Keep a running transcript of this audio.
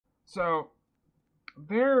So,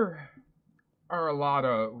 there are a lot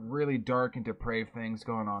of really dark and depraved things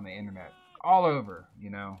going on the internet. All over.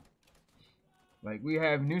 Like, we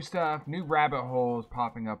have new stuff, new rabbit holes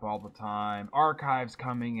popping up all the time, archives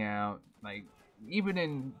coming out. Like, even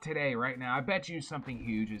in today, right now, I bet you something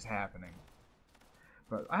huge is happening.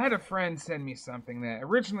 But I had a friend send me something that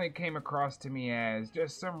originally came across to me as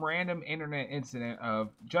just some random internet incident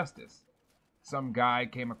of justice. Some guy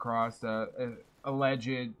came across a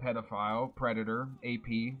alleged pedophile, predator,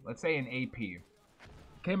 AP, let's say an AP,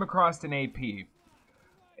 came across an AP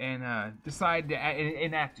and decided to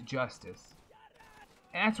enact justice.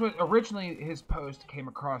 And that's what originally his post came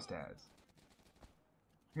across as.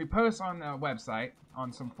 He posts on a website,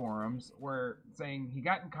 on some forums, where saying he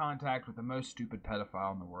got in contact with the most stupid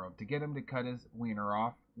pedophile in the world to get him to cut his wiener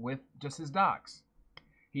off with just his docs.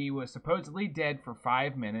 He was supposedly dead for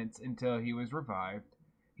 5 minutes until he was revived.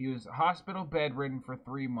 He was hospital bedridden for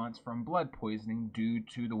 3 months from blood poisoning due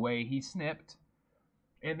to the way he snipped.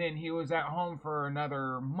 And then he was at home for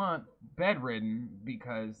another month bedridden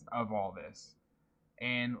because of all this.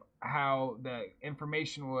 And how the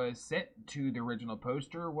information was sent to the original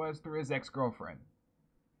poster was through his ex-girlfriend.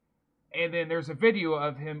 And then there's a video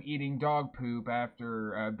of him eating dog poop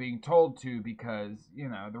after being told to because,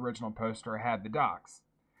 the original poster had the docs.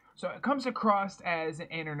 So it comes across as an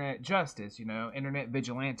internet justice, internet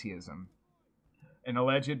vigilantism. An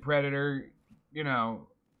alleged predator,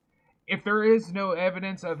 if there is no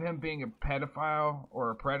evidence of him being a pedophile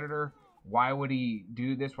or a predator, why would he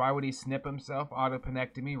do this? Why would he snip himself?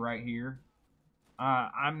 Autopenectomy right here.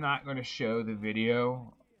 I'm not going to show the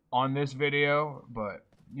video on this video, but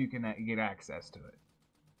you can get access to it.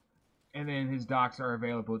 And then his docs are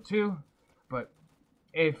available too. But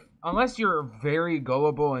unless you're very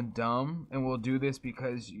gullible and dumb and will do this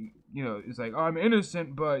because, it's like, oh, I'm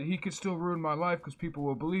innocent, but he could still ruin my life because people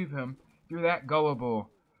will believe him. If you're that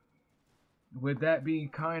gullible, would that be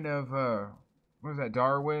kind of, what is that,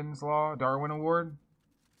 Darwin's Law? Darwin Award?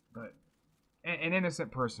 But an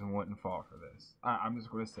innocent person wouldn't fall for this. I'm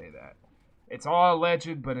just going to say that. It's all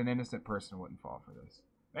alleged, but an innocent person wouldn't fall for this.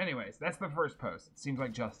 Anyways, that's the first post. It seems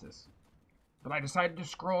like justice. But I decided to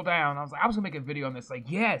scroll down. I was going to make a video on this. Like,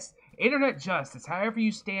 yes, internet justice. However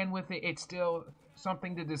you stand with it, it's still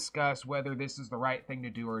something to discuss whether this is the right thing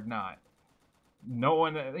to do or not. No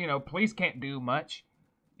one, police can't do much.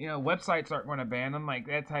 Websites aren't going to ban them, like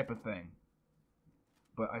that type of thing.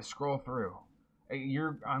 But I scroll through.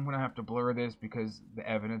 I'm going to have to blur this because the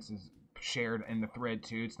evidence is shared in the thread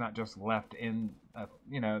too. It's not just left in,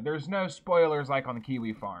 there's no spoilers like on the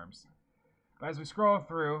Kiwi farms. But as we scroll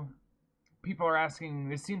through, people are asking,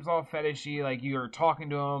 this seems all fetishy, like you're talking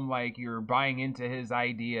to him, like you're buying into his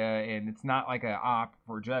idea, and it's not like a op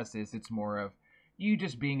for justice, it's more of you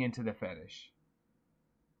just being into the fetish.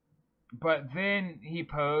 But then he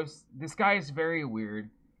posts, this guy is very weird.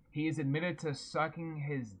 He is admitted to sucking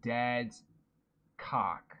his dad's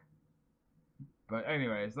cock. But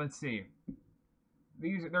anyways, let's see.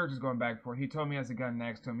 They're just going back and forth. He told me he has a gun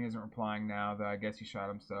next to him. He isn't replying now, though I guess he shot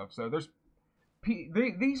himself. So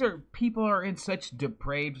people are in such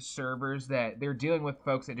depraved servers that they're dealing with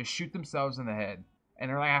folks that just shoot themselves in the head. And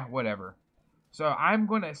they're like, whatever. So I'm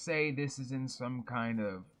going to say this is in some kind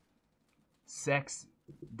of sex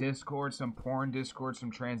Discord, some porn Discord,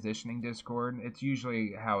 some transitioning Discord. It's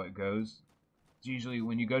usually how it goes. It's usually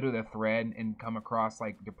when you go to the thread and come across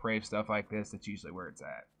like depraved stuff like this, that's usually where it's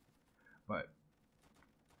at. But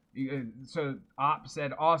so Op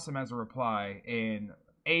said awesome as a reply, and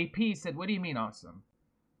AP said, what do you mean awesome?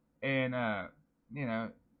 And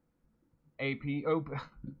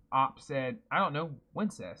Op said, I don't know,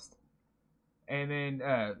 Wincest. And then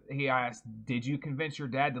he asked, did you convince your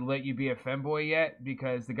dad to let you be a femboy yet?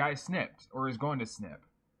 Because the guy snipped, or is going to snip.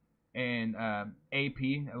 And AP,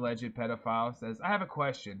 alleged pedophile, says, I have a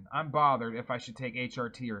question. I'm bothered if I should take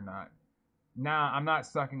HRT or not. Nah, I'm not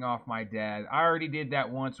sucking off my dad. I already did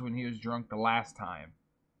that once when he was drunk the last time.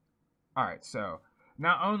 Alright, so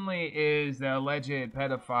not only is the alleged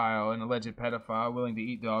pedophile willing to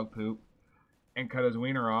eat dog poop and cut his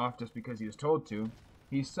wiener off just because he was told to,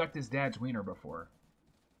 he sucked his dad's wiener before.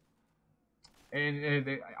 And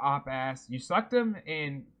the op asked, you sucked him?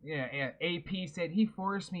 And AP said, he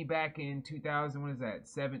forced me back in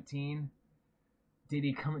 17? Did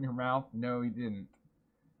he come in your mouth? No, he didn't.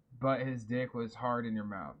 But his dick was hard in your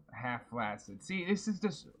mouth. Half flaccid. See, this is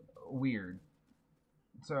just weird.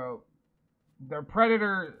 So, the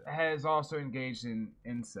predator has also engaged in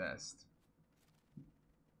incest.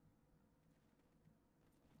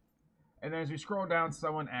 And then as we scroll down,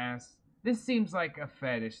 someone asks, this seems like a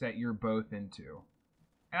fetish that you're both into.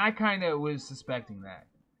 And I kind of was suspecting that.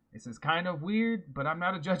 This is kind of weird, but I'm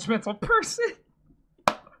not a judgmental person.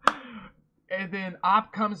 And then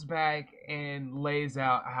Op comes back and lays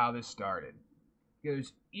out how this started. He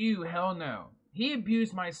goes, ew, hell no. He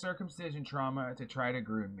abused my circumcision trauma to try to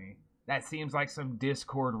groom me. That seems like some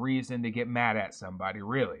Discord reason to get mad at somebody,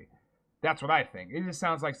 really. That's what I think. It just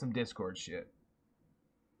sounds like some Discord shit.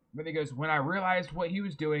 But he goes, when I realized what he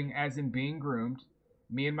was doing, as in being groomed,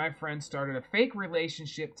 me and my friend started a fake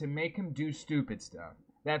relationship to make him do stupid stuff.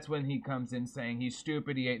 That's when he comes in saying he's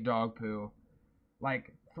stupid, he ate dog poo.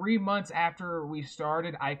 Like 3 months after we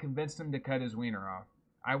started, I convinced him to cut his wiener off.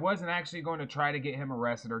 I wasn't actually going to try to get him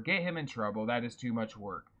arrested or get him in trouble. That is too much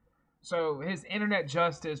work. So his internet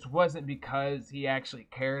justice wasn't because he actually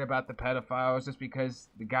cared about the pedophile. It was just because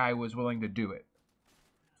the guy was willing to do it.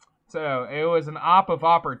 So it was an op of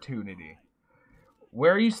opportunity.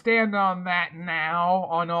 Where you stand on that now,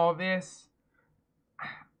 on all this,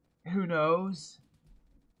 who knows?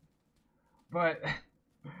 But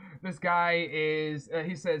this guy is,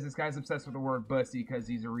 he says this guy's obsessed with the word bussy because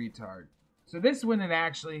he's a retard. So this one, it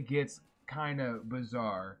actually gets kind of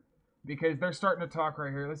bizarre because they're starting to talk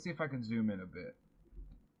right here. Let's see if I can zoom in a bit.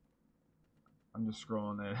 I'm just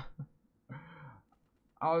scrolling in.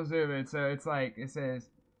 I'll zoom in. So it's like, it says,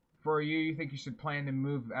 for you think you should plan to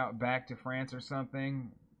move out back to France or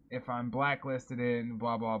something? If I'm blacklisted in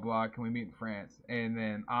blah, blah, blah, can we meet in France? And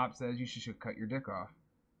then Op says you should cut your dick off.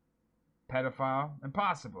 Pedophile?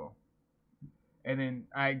 Impossible. And then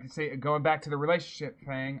I say, going back to the relationship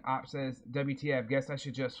thing, Op says, WTF, guess I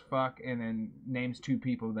should just fuck, and then names 2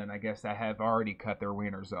 people then I guess that have already cut their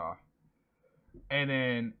wieners off. And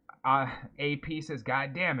then AP says,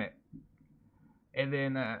 God damn it. And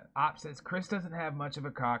then Op says, Chris doesn't have much of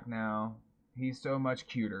a cock now. He's so much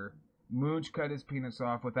cuter. Mooj cut his penis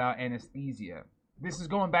off without anesthesia. This is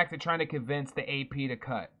going back to trying to convince the AP to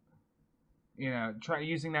cut. You know,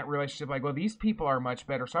 using that relationship like, well, these people are much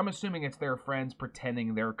better. So I'm assuming it's their friends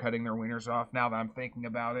pretending they're cutting their wieners off now that I'm thinking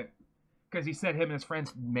about it. Because he said him and his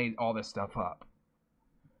friends made all this stuff up.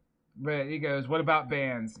 But he goes, what about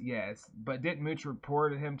bands? Yes. But didn't Mooch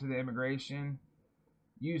report him to the immigration?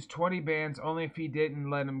 Used 20 bands only if he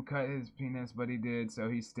didn't let him cut his penis, but he did, so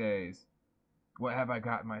he stays. What have I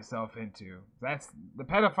gotten myself into? That's the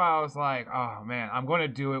pedophile is like, oh man, I'm going to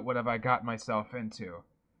do it. What have I got myself into?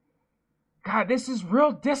 God, this is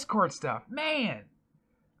real Discord stuff. Man,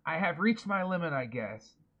 I have reached my limit, I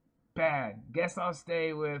guess. Bad. Guess I'll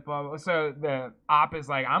stay with blah, blah. So the Op is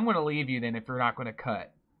like, I'm going to leave you then if you're not going to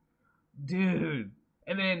cut. Dude.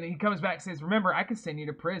 And then he comes back and says, remember, I can send you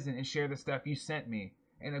to prison and share the stuff you sent me.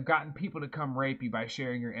 And have gotten people to come rape you by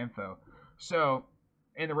sharing your info. So,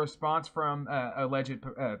 in the response from alleged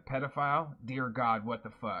pedophile, dear God, what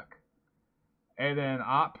the fuck? And then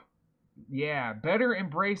Op, yeah, better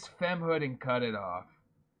embrace femhood and cut it off.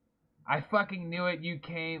 I fucking knew it. You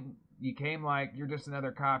came like you're just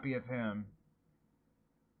another copy of him.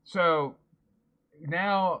 So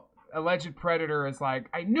now alleged predator is like,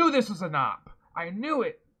 I knew this was an Op. I knew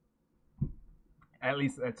it. At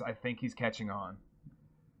least I think he's catching on.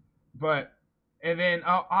 But, and then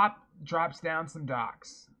Op drops down some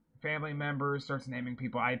docs. Family members, starts naming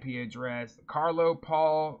people, IP address. Carlo,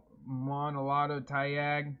 Paul, Monolato,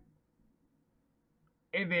 Tayag.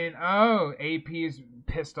 And then, AP is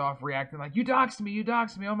pissed off, reacting like, you doxed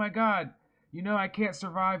me, oh my god. You know I can't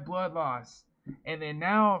survive blood loss. And then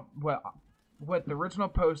now, what the original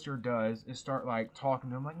poster does is start, like, talking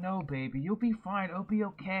to him, like, no, baby, you'll be fine, it'll be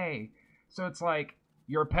okay. So it's like,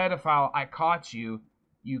 you're a pedophile, I caught you.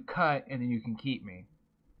 You cut, and then you can keep me.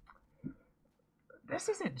 This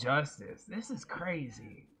isn't justice. This is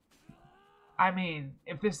crazy. I mean,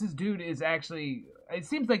 if this dude is actually... It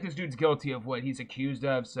seems like this dude's guilty of what he's accused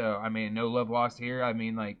of, so, I mean, no love lost here. I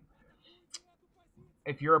mean, like,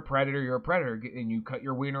 if you're a predator, you're a predator, and you cut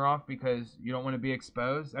your wiener off because you don't want to be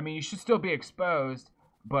exposed. I mean, you should still be exposed,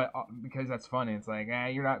 but because that's funny. It's like,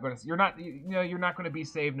 you're not going to be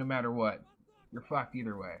saved no matter what. You're fucked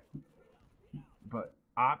either way. But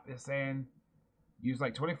Op is saying, use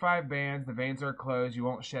like 25 bands, the veins are closed, you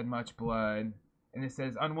won't shed much blood. And it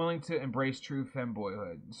says, unwilling to embrace true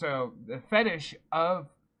femboyhood. So the fetish of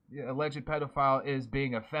the alleged pedophile is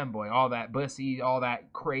being a femboy. All that bussy, all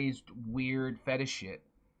that crazed, weird fetish shit.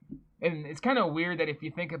 And it's kind of weird that if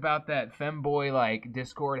you think about that femboy, like,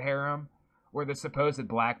 Discord harem, where they're supposed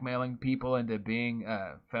blackmailing people into being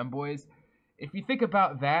femboys. If you think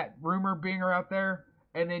about that rumor being out there,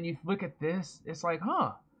 and then you look at this, it's like,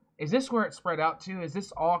 huh, is this where it spread out to? Is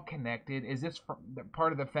this all connected? Is this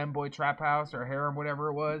part of the femboy trap house or harem, whatever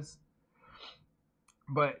it was?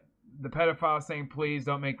 But the pedophile saying, please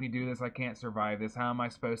don't make me do this. I can't survive this. How am I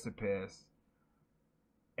supposed to piss?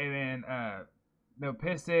 And then no,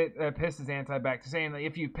 piss is antibacterial. Saying that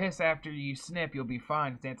if you piss after you snip, you'll be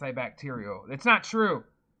fine. It's antibacterial. It's not true.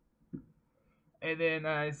 And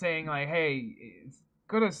then saying like, hey,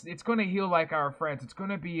 it's gonna heal like our friends. It's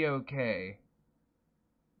gonna be okay.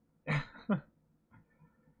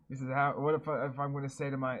 He says, what if I'm gonna say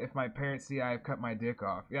to if my parents see I've cut my dick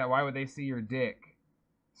off? Yeah, why would they see your dick?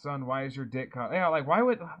 Son, why is your dick cut? Yeah, like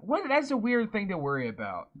what? That's a weird thing to worry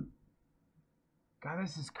about. God,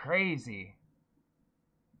 this is crazy.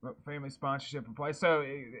 Family sponsorship applies. So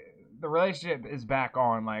the relationship is back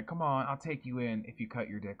on. Like, come on, I'll take you in if you cut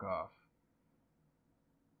your dick off.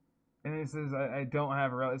 And he says, I don't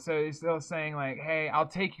have a relationship. So he's still saying like, hey, I'll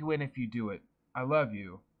take you in if you do it. I love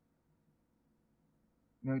you.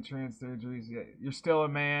 No trans surgeries yet. You're still a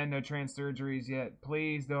man. No trans surgeries yet.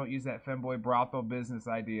 Please don't use that femboy brothel business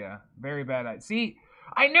idea. Very bad idea. See,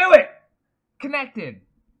 I knew it. Connected.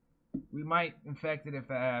 We might infect it if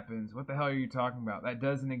that happens. What the hell are you talking about? That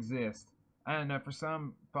doesn't exist. I don't know. For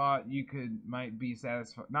some thought you might be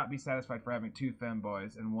not be satisfied for having 2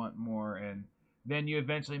 femboys and want more, and then you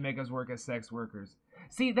eventually make us work as sex workers.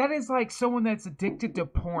 See, that is like someone that's addicted to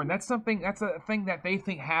porn. That's a thing that they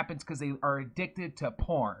think happens because they are addicted to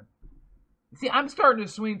porn. See, I'm starting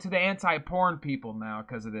to swing to the anti-porn people now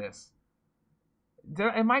because of this.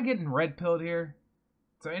 Am I getting red-pilled here?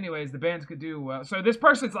 So anyways, the bands could do well. So this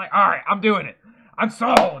person's like, all right, I'm doing it. I'm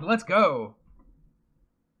sold. Let's go.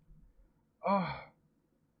 Oh,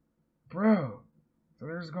 bro. So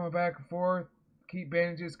they're just going back and forth. Keep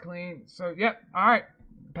bandages clean. So, yep. All right.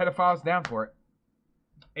 Pedophiles down for it.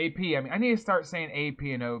 AP. I mean, I need to start saying AP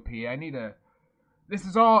and OP. This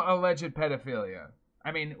is all alleged pedophilia.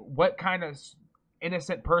 I mean, what kind of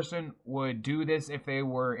innocent person would do this if they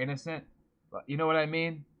were innocent? You know what I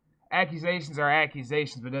mean? Accusations are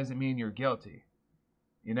accusations, but doesn't mean you're guilty.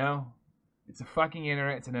 You know? It's a fucking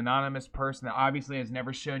internet. It's an anonymous person that obviously has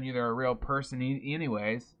never shown you they're a real person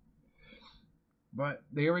anyways. But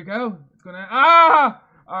there we go. It's gonna...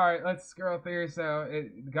 Alright, let's scroll through. So,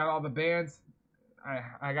 it got all the bands.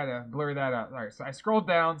 I gotta blur that out. Alright, so I scrolled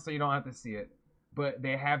down so you don't have to see it. But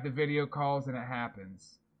they have the video calls and it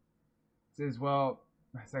happens. It says, well...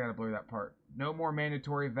 So I gotta blur that part. No more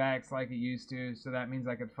mandatory vax like it used to, so that means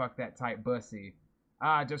I could fuck that tight bussy.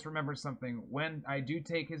 Just remember something. When I do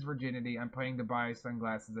take his virginity, I'm planning to buy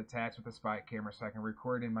sunglasses attached with a spy camera so I can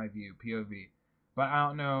record in my view, POV. But I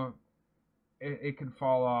don't know. It can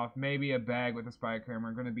fall off. Maybe a bag with a spy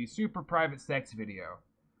camera. Going to be super private sex video.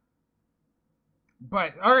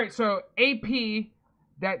 But, alright, so AP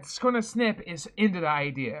that's going to snip is into the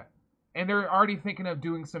idea. And they're already thinking of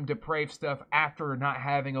doing some depraved stuff after not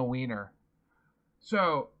having a wiener.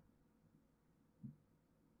 So,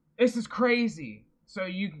 this is crazy. So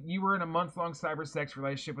you were in a month-long cyber sex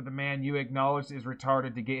relationship with a man you acknowledged is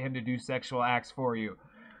retarded to get him to do sexual acts for you.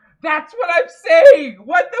 That's what I'm saying!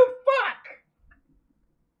 What the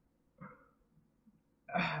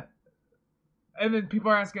fuck? And then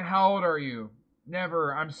people are asking, how old are you?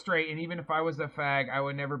 Never. I'm straight, and even if I was a fag, I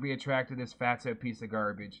would never be attracted to this fatso piece of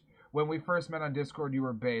garbage. When we first met on Discord, you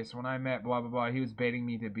were base. When I met blah, blah, blah, he was baiting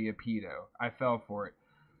me to be a pedo. I fell for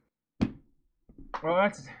it. Well,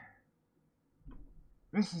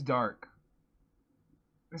 this is dark.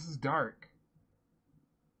 This is dark.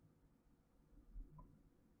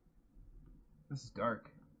 This is dark.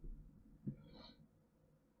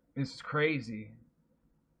 This is crazy.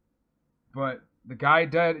 But the guy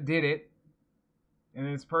did it.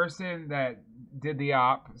 And this person that did the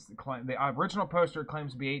original poster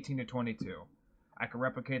claims to be 18 to 22. I can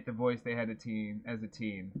replicate the voice they had as a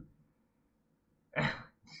teen.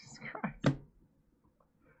 Jesus Christ.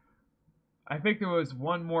 I think there was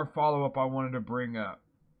one more follow-up I wanted to bring up.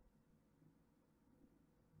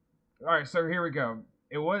 Alright, so here we go.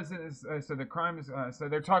 It wasn't, so the crime is, so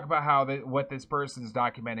they're talking about how what this person's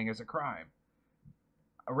documenting is a crime.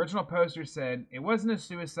 Original poster said it wasn't a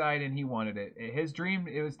suicide and he wanted it. His dream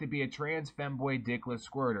was to be a trans femboy dickless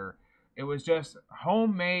squirter. It was just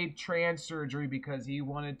homemade trans surgery because he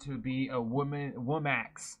wanted to be a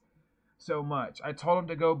womax so much. I told him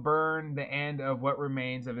to go burn the end of what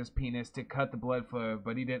remains of his penis to cut the blood flow,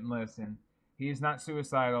 but he didn't listen. He's not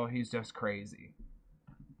suicidal, he's just crazy.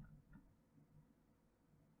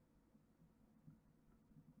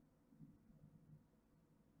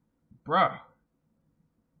 Bruh.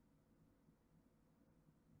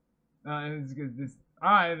 And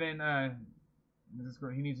then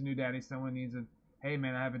he needs a new daddy. Someone needs hey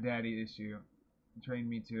man, I have a daddy issue. Trained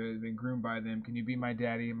me to. I've been groomed by them. Can you be my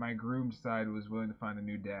daddy? And my groomed side was willing to find a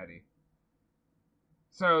new daddy.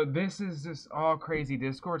 So this is just all crazy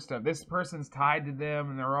Discord stuff. This person's tied to them,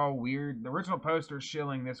 and they're all weird. The original poster's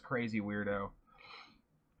shilling this crazy weirdo.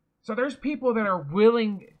 So there's people that are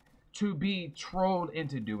willing to be trolled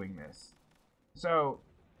into doing this. So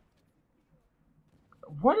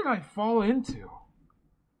what did I fall into?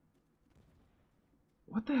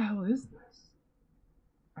 What the hell is this?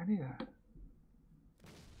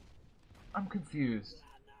 I'm confused.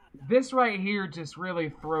 This right here just really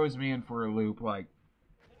throws me in for a loop. Like,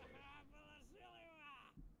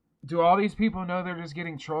 do all these people know they're just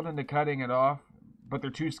getting trolled into cutting it off, but they're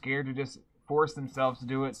too scared to just force themselves to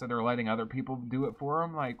do it, so they're letting other people do it for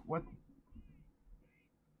them? Like, what?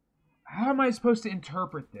 How am I supposed to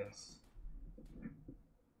interpret this?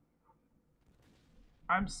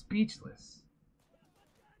 I'm speechless.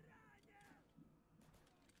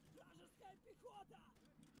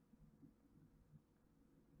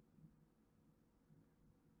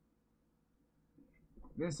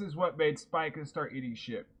 This is what made Spike start eating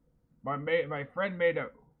shit. My friend made a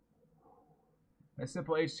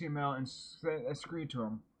simple HTML and sent a screen to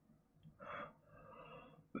him.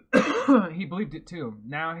 He believed it too.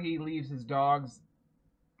 Now he leaves his dogs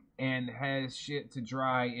and has shit to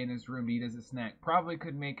dry in his room to eat as a snack. Probably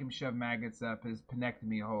could make him shove maggots up his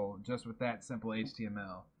penectomy hole just with that simple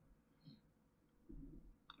HTML.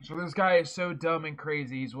 So this guy is so dumb and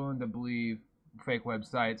crazy, he's willing to believe fake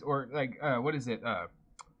websites. Or, like, what is it?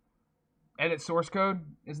 Edit source code?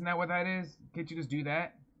 Isn't that what that is? Can't you just do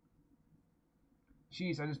that?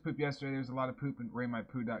 Jeez, I just pooped yesterday. There's a lot of poop at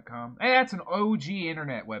ratemypoo.com. Hey, that's an OG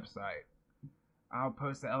internet website. I'll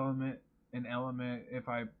post an element if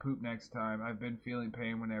I poop next time. I've been feeling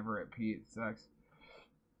pain whenever I pee. It sucks.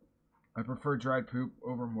 I prefer dried poop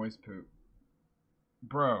over moist poop.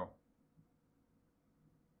 Bro.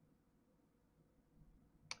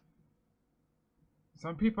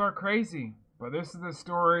 Some people are crazy. But this is the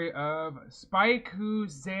story of Spike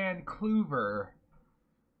Zan Kluver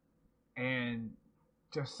and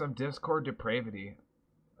just some Discord depravity.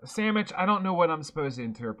 Sammich, I don't know what I'm supposed to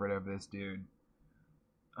interpret of this dude.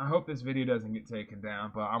 I hope this video doesn't get taken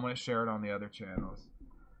down, but I'm going to share it on the other channels.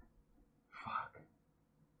 Fuck.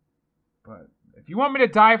 But if you want me to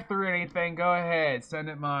dive through anything, go ahead. Send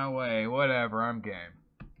it my way. Whatever, I'm game.